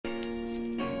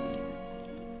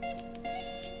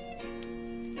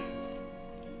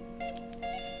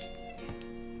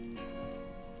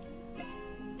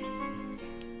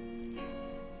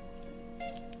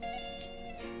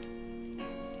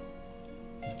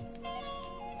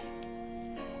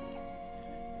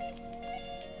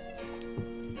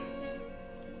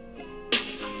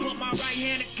my right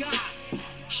hand to God.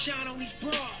 Shine on these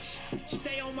bras.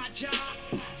 Stay on my job.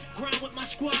 Grind with my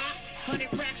squad. 100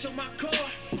 racks on my car.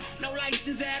 No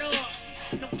license at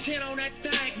all. No 10 on that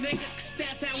thing, nigga. Cause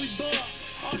that's how we ball.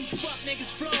 All these fuck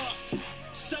niggas flawed.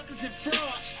 Suckers and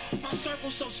frauds. My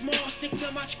circle so small. Stick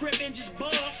to my script and just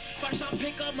ball. First I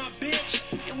pick up my bitch.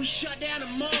 And we shut down the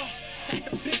mall.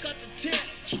 Had to pick up the tip.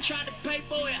 She tried to pay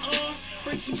for it all.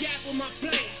 Bring some yak with my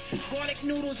plate. Garlic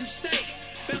noodles and steak.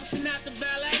 Bouncing out the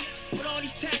ballet. With all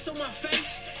these tats on my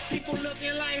face. People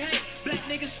looking like, hey, black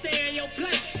niggas stay in your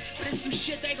place. But it's some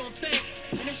shit they gon' think.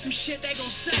 And it's some shit they gon'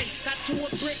 say. Got to a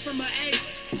brick from an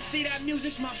 8. See that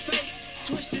music's my fate.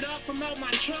 Switched it up from out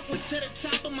my trunk. Went to the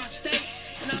top of my state.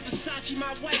 And I Versace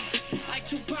my waist. Like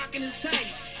Tupac in his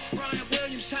hay. Brian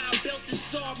Williams, how I built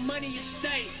this all money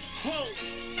estate. Whoa.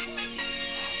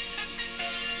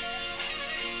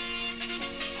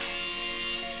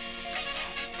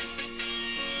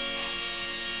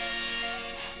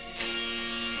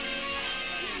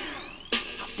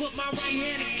 Put my right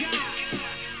hand to God.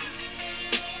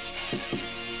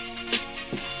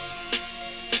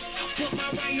 I put my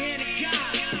right hand to God.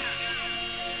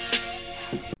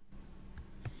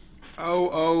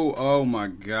 Oh my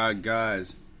God,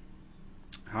 guys.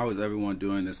 How is everyone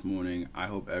doing this morning? I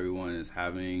hope everyone is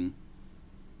having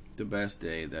the best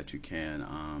day that you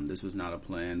can. This was not a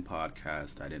planned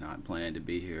podcast. I did not plan to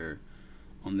be here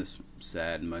on this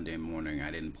sad Monday morning.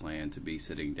 I didn't plan to be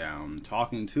sitting down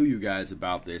talking to you guys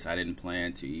about this. I didn't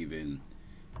plan to even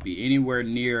be anywhere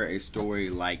near a story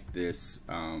like this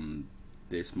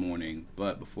this morning.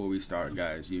 But before we start,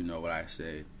 guys, you know what I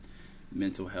say.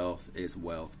 Mental health is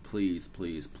wealth. Please,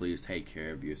 please, please take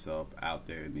care of yourself out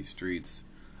there in these streets.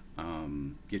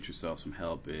 Get yourself some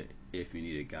help if you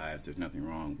need it, guys. There's nothing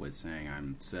wrong with saying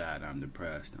I'm sad, I'm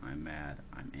depressed, I'm mad,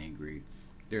 I'm angry.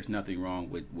 There's nothing wrong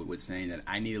with saying that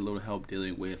I need a little help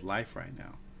dealing with life right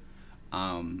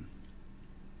now.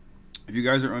 If you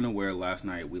guys are unaware, last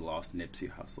night we lost Nipsey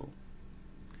Hussle.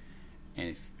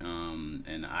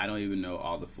 And I don't even know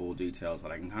all the full details,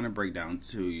 but I can kind of break down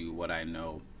to you what I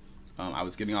know. I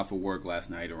was getting off of work last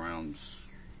night around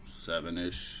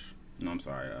 7-ish. No, I'm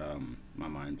sorry. My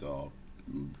mind's all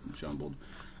jumbled.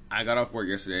 I got off work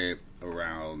yesterday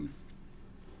around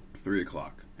 3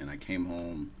 o'clock, and I came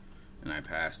home and I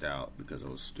passed out because I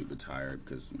was stupid tired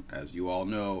because, as you all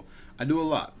know, I do a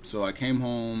lot. So I came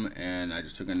home and I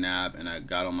just took a nap, and I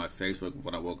got on my Facebook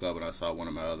when I woke up and I saw one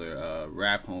of my other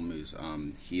rap homies.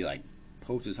 He like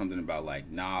posted something about like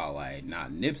not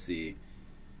Nipsey,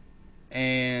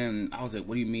 and I was like,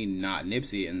 what do you mean not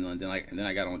Nipsey? And then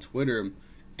I got on Twitter,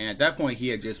 and at that point he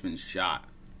had just been shot.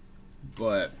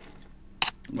 But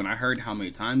when I heard how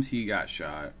many times he got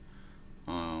shot,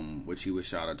 which he was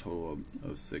shot a total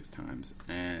of 6 times,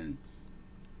 and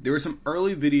there was some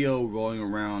early video rolling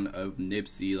around of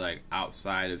Nipsey like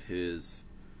outside of his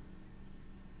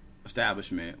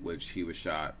establishment, which he was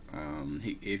shot.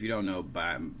 If you don't know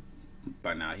by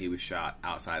now, he was shot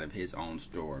outside of his own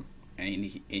store, and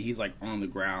he's like on the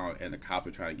ground, and the cops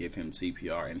are trying to give him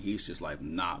CPR, and he's just like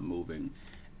not moving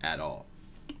at all.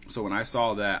 So when I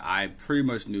saw that, I pretty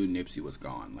much knew Nipsey was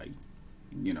gone. Like,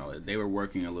 you know, they were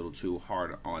working a little too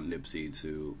hard on Nipsey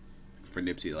for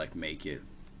Nipsey to like make it.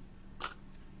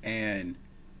 And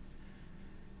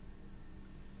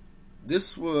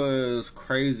this was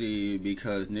crazy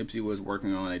because Nipsey was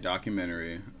working on a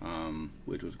documentary,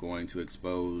 which was going to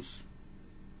expose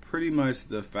pretty much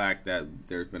the fact that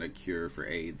there's been a cure for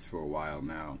AIDS for a while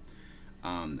now.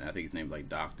 I think his name's like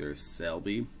Dr.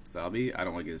 Selby. I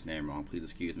don't want to get his name wrong. Please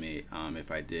excuse me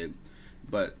if I did.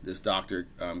 But this doctor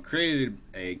created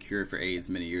a cure for AIDS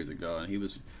many years ago, and he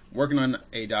was working on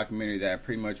a documentary that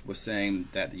pretty much was saying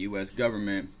that the U.S.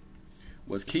 government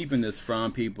was keeping this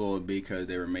from people because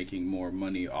they were making more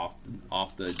money off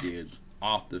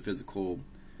the physical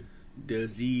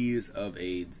disease of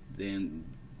AIDS than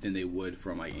they would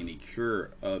from like any cure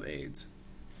of AIDS.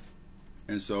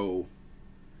 And so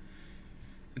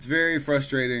it's very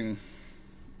frustrating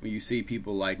when you see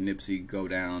people like Nipsey go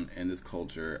down in this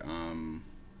culture.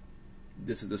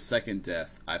 This is the second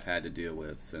death I've had to deal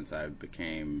with since I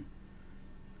became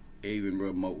even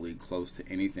remotely close to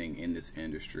anything in this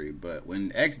industry. But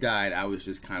when X died, I was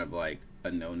just kind of like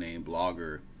a no-name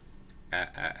blogger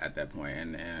at that point,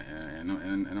 and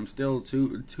I'm still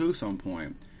to some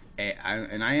point,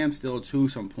 I am still to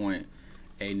some point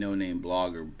a no-name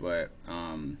blogger. But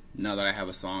now that I have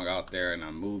a song out there and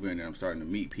I'm moving and I'm starting to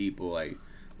meet people,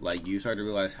 like you start to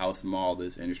realize how small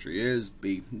this industry is,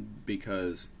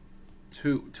 because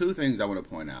two things I want to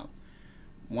point out.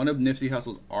 One of Nipsey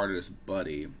Hussle's artists,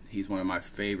 Buddy, he's one of my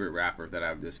favorite rappers that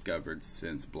I've discovered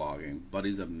since blogging.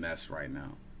 Buddy's a mess right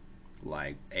now.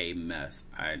 like a mess.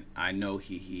 I know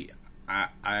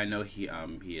I know he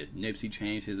is. Nipsey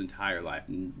changed his entire life.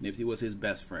 Nipsey was his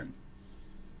best friend.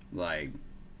 Like,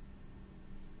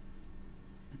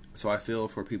 so I feel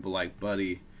for people like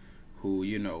Buddy, who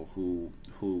who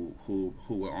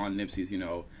were on Nipsey's,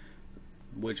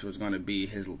 which was going to be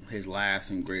his last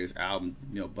and greatest album.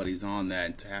 Buddy's on that,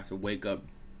 and to have to wake up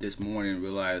this morning and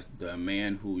realize the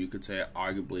man who you could say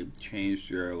arguably changed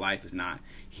your life is not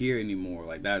here anymore.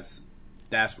 Like, that's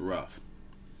rough.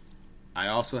 I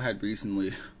also had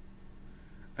recently,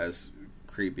 as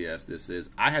creepy as this is,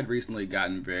 I had recently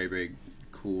gotten very, very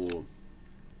cool.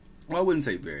 Well, I wouldn't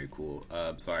say very cool.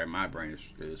 Sorry, my brain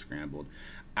is scrambled.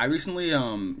 I recently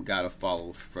got a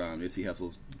follow from Nipsey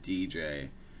Hussle's DJ,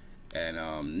 and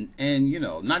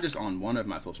not just on one of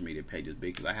my social media pages,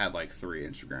 because I have like 3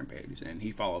 Instagram pages, and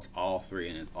he follows all 3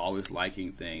 and is always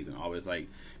liking things and always like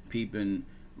peeping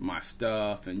my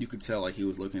stuff, and you could tell like he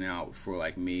was looking out for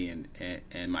like me and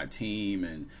my team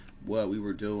and what we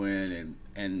were doing,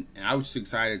 and I was just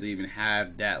excited to even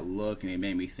have that look, and it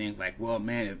made me think like, well,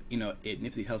 man, if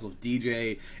Nipsey Hussle's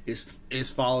DJ is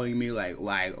following me, like will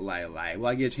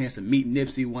I get a chance to meet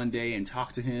Nipsey one day and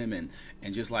talk to him and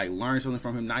just like learn something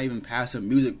from him, not even pass him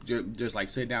music, just like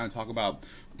sit down and talk about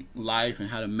life and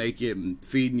how to make it and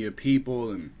feeding your people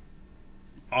and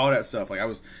all that stuff. Like I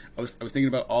was thinking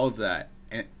about all of that,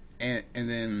 and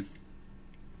then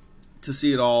to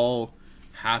see it all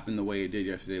happen the way it did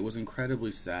yesterday, it was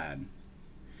incredibly sad,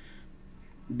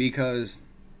 because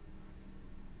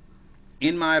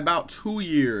in my about 2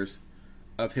 years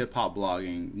of hip-hop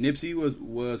blogging, Nipsey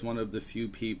was one of the few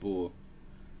people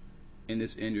in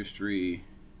this industry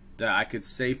that I could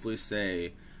safely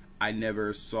say I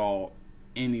never saw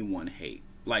anyone hate.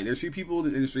 Like, there's few people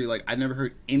in the industry, like, I never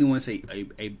heard anyone say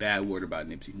a bad word about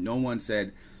Nipsey. No one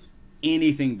said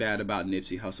anything bad about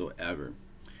Nipsey Hussle ever.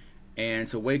 And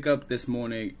to wake up this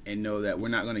morning and know that we're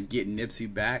not going to get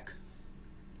Nipsey back,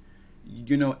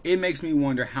 it makes me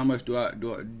wonder how much do I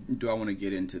want to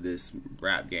get into this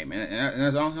rap game, and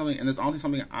that's honestly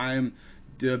something I'm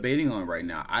debating on right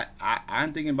now.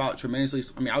 I'm thinking about tremendously.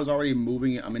 I mean, I was already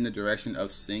moving. I'm in the direction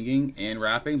of singing and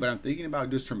rapping, but I'm thinking about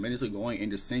just tremendously going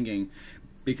into singing,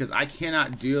 because I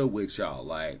cannot deal with y'all.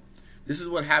 Like, this is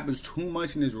what happens too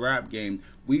much in this rap game.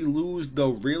 We lose the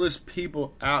realest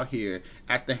people out here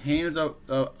at the hands of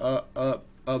the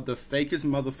fakest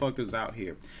motherfuckers out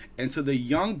here. And to the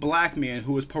young black man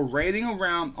who is parading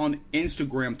around on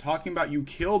Instagram talking about you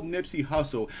killed Nipsey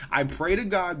Hussle, I pray to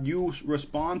God you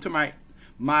respond to my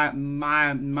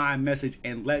message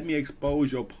and let me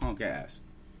expose your punk ass.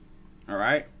 All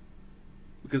right?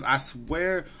 Because I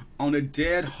swear on the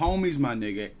dead homies, my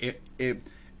nigga,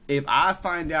 if I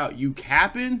find out you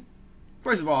capping,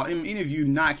 first of all, any of you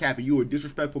not capping, you a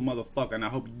disrespectful motherfucker, and I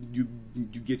hope you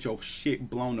get your shit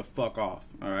blown the fuck off,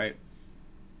 alright?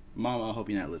 Mama, I hope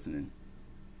you're not listening.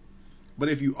 But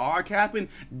if you are capping,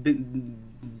 then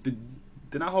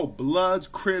I hope Bloods,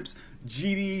 Crips,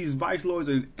 GDs, Vice Lords,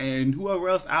 and whoever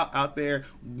else out there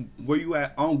where you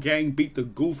at on gang beat the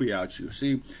goofy out you.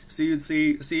 See,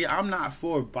 I'm not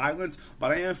for violence,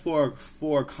 but I am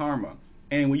for karma.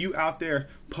 And when you out there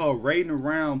parading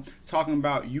around talking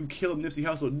about you killed Nipsey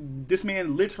Hussle, this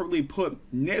man literally put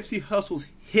Nipsey Hussle's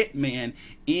hitman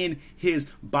in his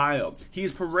bio. He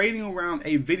is parading around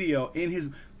a video in his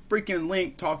freaking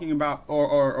link talking about,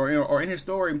 or in his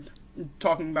story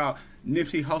talking about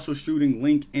Nipsey Hussle shooting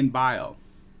link in bio.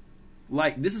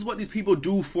 Like, this is what these people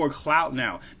do for clout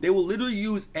now. They will literally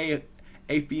use a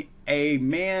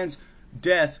man's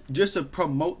death just to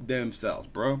promote themselves,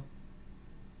 bro.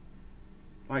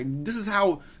 Like, this is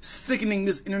how sickening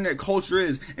this internet culture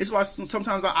is. It's why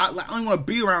sometimes I don't want to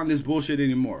be around this bullshit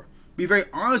anymore. Be very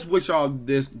honest with y'all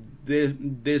this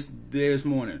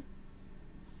morning.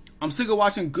 I'm sick of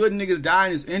watching good niggas die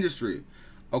in this industry.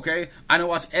 Okay? I done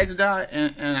watched X die,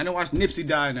 and I done watched Nipsey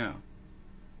die now.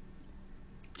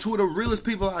 2 of the realest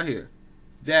people out here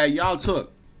that y'all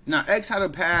took. Now, X had a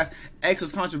past. X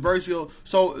was controversial.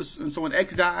 So when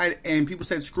X died and people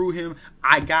said screw him,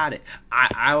 I got it.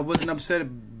 I wasn't upset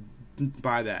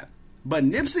by that. But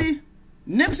Nipsey,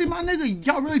 my nigga,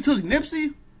 y'all really took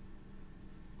Nipsey?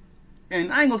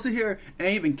 And I ain't gonna sit here and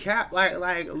even cap like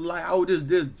I was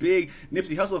this big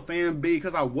Nipsey Hussle fan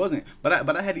because I wasn't.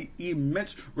 But I had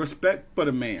immense respect for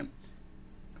the man.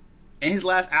 And his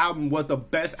last album was the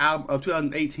best album of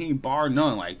 2018, bar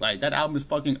none. Like that album is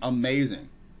fucking amazing.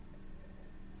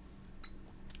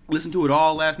 Listened to it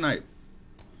all last night.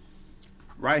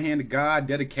 Right Hand to God,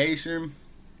 Dedication.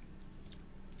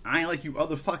 I ain't like you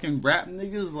other fucking rap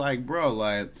niggas. Like, bro,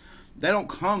 like, they don't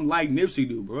come like Nipsey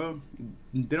do, bro.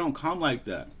 They don't come like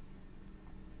that.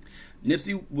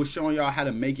 Nipsey was showing y'all how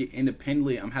to make it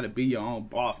independently, how to be your own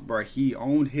boss, bro. He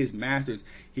owned his masters.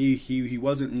 He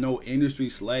wasn't no industry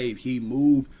slave. He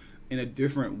moved in a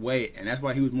different way, and that's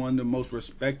why he was one of the most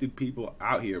respected people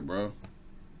out here, bro.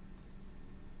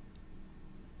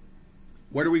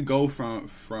 Where do we go from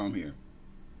here?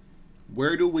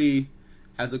 Where do we,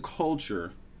 as a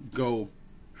culture, go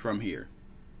from here?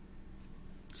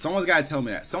 Someone's got to tell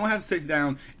me that. Someone has to sit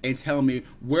down and tell me,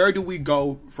 where do we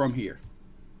go from here?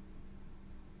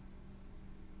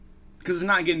 Because it's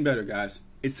not getting better, guys.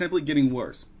 It's simply getting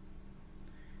worse.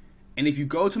 And if you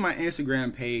go to my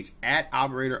Instagram page at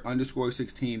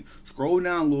operator_16, scroll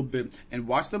down a little bit and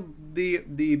watch the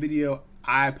video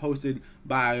I posted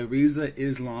by Riza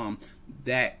Islam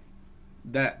that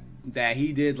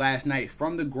he did last night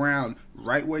from the ground,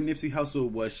 right where Nipsey Hussle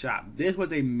was shot. This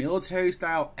was a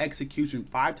military-style execution,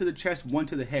 5 to the chest, 1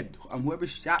 to the head. Whoever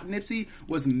shot Nipsey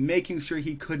was making sure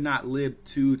he could not live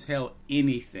to tell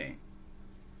anything.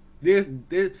 This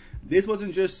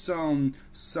wasn't just some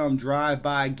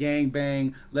drive-by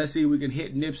gangbang. Let's see if we can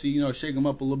hit Nipsey, shake him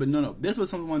up a little bit. No. This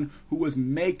was someone who was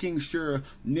making sure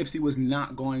Nipsey was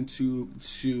not going to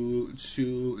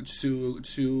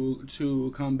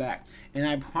come back. And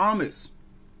I promise,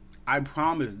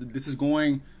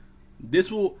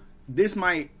 this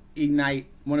might ignite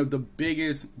one of the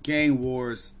biggest gang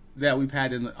wars that we've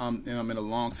had in a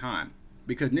long time,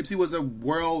 because Nipsey was a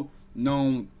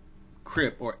world-known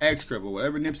Crip or ex-Crip or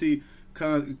whatever Nipsey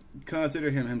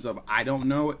considered himself. I don't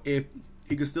know if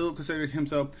he could still consider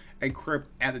himself a Crip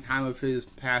at the time of his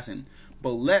passing.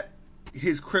 But let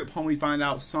his Crip homie find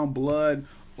out some blood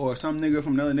or some nigga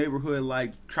from another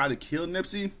neighborhood try to kill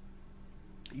Nipsey,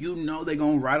 they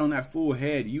gonna ride on that full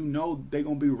head. They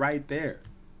gonna be right there.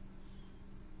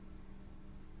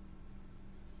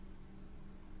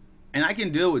 And I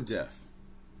can deal with death.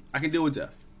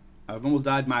 I've almost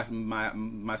died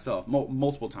myself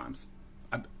multiple times.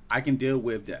 I can deal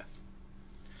with death.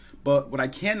 But what I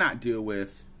cannot deal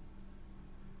with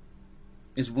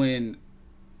is when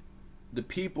the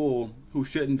people who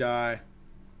shouldn't die.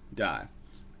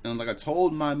 And like I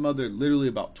told my mother literally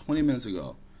about 20 minutes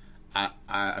ago,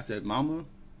 I said, Mama,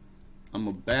 I'm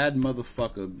a bad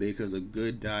motherfucker because a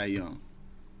good die young.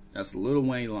 That's a Lil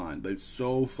Wayne line, but it's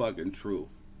so fucking true.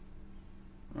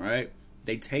 Alright?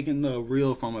 They taking the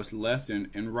real from us left and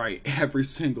right every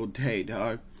single day,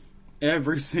 dog.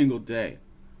 Every single day.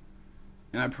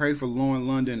 And I pray for Lauren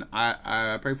London.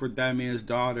 I pray for that man's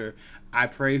daughter. I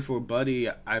pray for Buddy.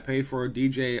 I pray for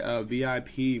DJ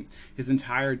VIP, his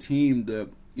entire team,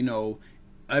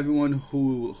 everyone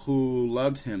who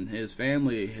loved him, his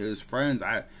family, his friends.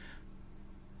 I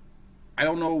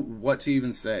don't know what to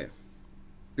even say.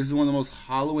 This is one of the most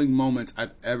hollowing moments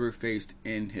I've ever faced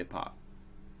in hip hop.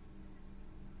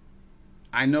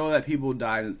 I know that people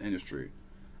die in this industry.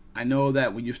 I know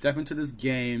that when you step into this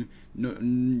game, no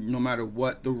matter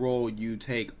what the role you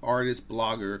take, artist,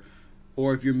 blogger,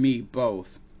 or if you're me,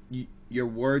 both, your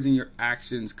words and your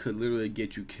actions could literally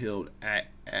get you killed at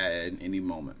any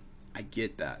moment. I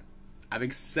get that. I've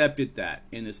accepted that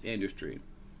in this industry.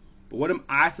 But what am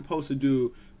I supposed to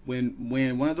do when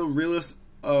one of the realest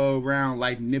around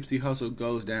like Nipsey Hussle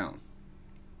goes down?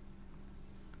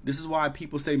 This is why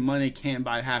people say money can't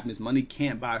buy happiness. Money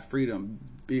can't buy freedom.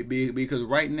 Because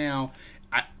right now,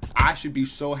 I should be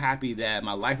so happy that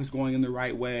my life is going in the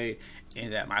right way,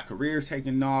 and that my career is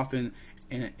taking off, and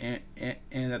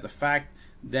that the fact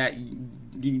that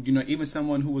even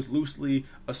someone who was loosely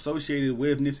associated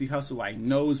with Nipsey Hussle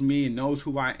knows me and knows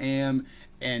who I am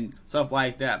and stuff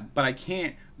like that. But I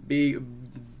can't be,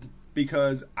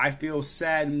 because I feel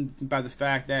saddened by the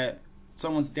fact that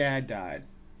someone's dad died.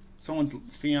 Someone's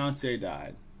fiance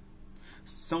died.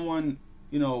 Someone's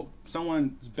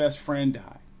best friend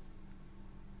died.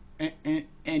 And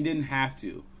didn't have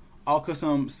to. All because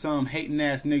some hating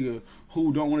ass nigga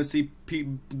who don't want to see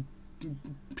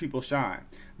people shine.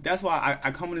 That's why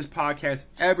I come on this podcast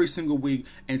every single week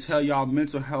and tell y'all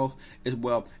mental health is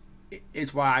well.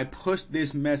 It's why I push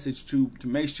this message to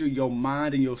make sure your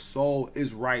mind and your soul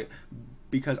is right.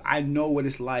 Because I know what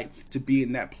it's like to be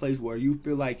in that place where you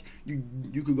feel like you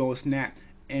could go and snap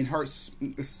and hurt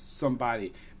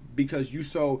somebody because you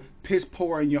so piss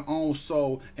poor in your own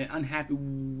soul and unhappy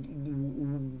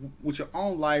with your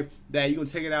own life that you're going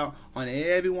to take it out on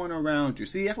everyone around you.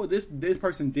 See, that's what this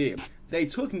person did. They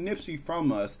took Nipsey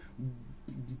from us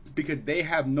because they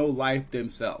have no life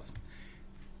themselves.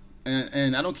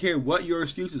 And I don't care what your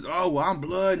excuse is. Oh, well, I'm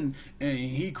blood and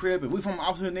he Crip and we from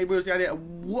opposite neighborhoods.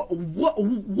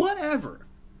 Whatever.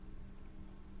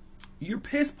 You're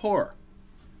piss poor.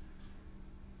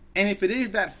 And if it is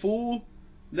that fool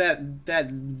that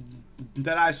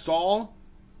that I saw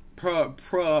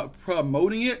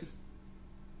promoting it,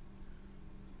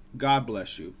 God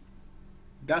bless you.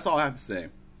 That's all I have to say.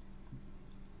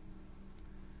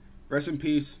 Rest in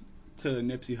peace to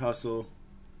Nipsey Hussle.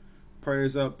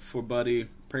 Prayers up for Buddy.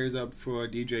 Prayers up for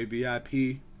DJ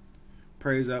VIP.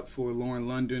 Prayers up for Lauren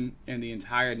London and the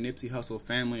entire Nipsey Hussle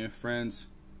family and friends.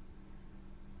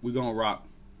 We're going to rock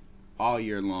all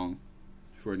year long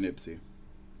for Nipsey.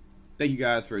 Thank you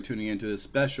guys for tuning into this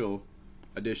special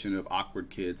edition of Awkward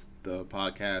Kids, the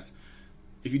podcast.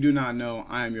 If you do not know,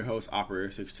 I am your host,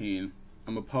 Operator 16.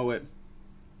 I'm a poet.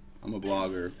 I'm a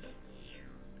blogger.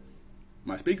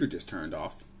 My speaker just turned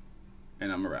off.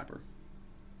 And I'm a rapper.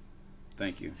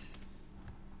 Thank you.